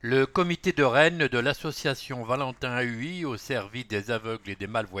Le comité de Rennes de l'association Valentin AUI au service des aveugles et des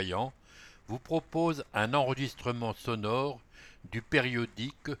malvoyants vous propose un enregistrement sonore du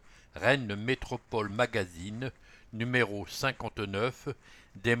périodique Rennes Métropole Magazine numéro 59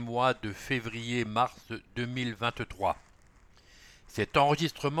 des mois de février-mars 2023. Cet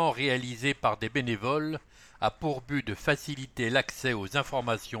enregistrement réalisé par des bénévoles a pour but de faciliter l'accès aux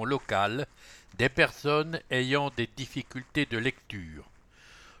informations locales des personnes ayant des difficultés de lecture.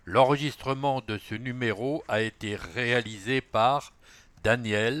 L'enregistrement de ce numéro a été réalisé par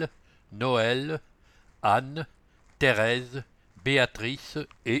Daniel, Noël, Anne, Thérèse, Béatrice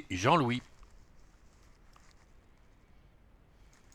et Jean-Louis.